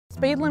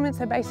Speed limits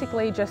are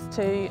basically just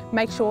to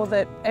make sure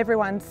that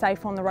everyone's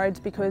safe on the roads,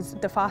 because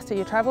the faster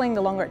you're travelling,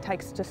 the longer it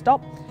takes to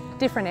stop.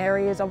 Different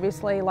areas,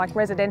 obviously, like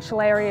residential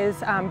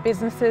areas,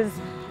 businesses,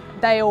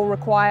 they all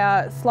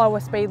require slower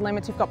speed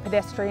limits. You've got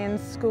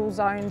pedestrians, school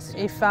zones.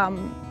 If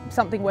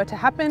something were to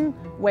happen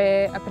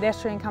where a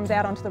pedestrian comes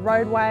out onto the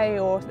roadway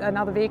or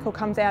another vehicle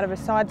comes out of a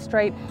side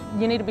street,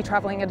 you need to be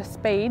travelling at a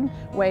speed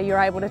where you're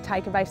able to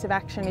take evasive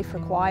action if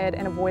required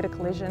and avoid a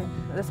collision.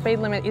 The speed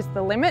limit is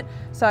the limit,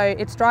 so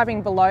it's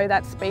driving below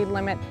that speed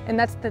limit, and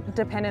that's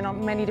dependent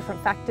on many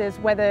different factors,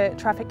 weather,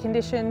 traffic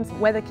conditions,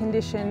 weather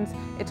conditions.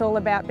 It's all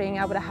about being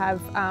able to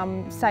have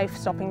safe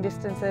stopping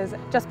distances.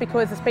 Just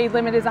because the speed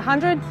limit is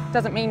 100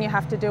 doesn't mean you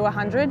have to do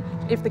 100.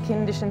 If the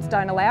conditions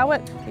don't allow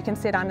it, you can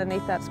sit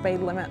underneath that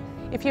speed limit.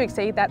 If you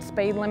exceed that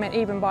speed limit,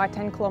 even by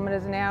 10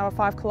 kilometres an hour,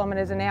 5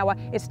 kilometres an hour,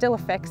 it still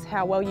affects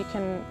how well you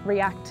can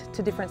react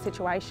to different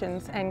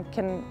situations and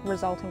can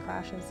result in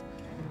crashes.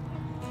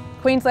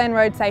 Queensland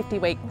Road Safety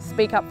Week.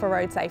 Speak up for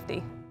road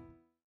safety.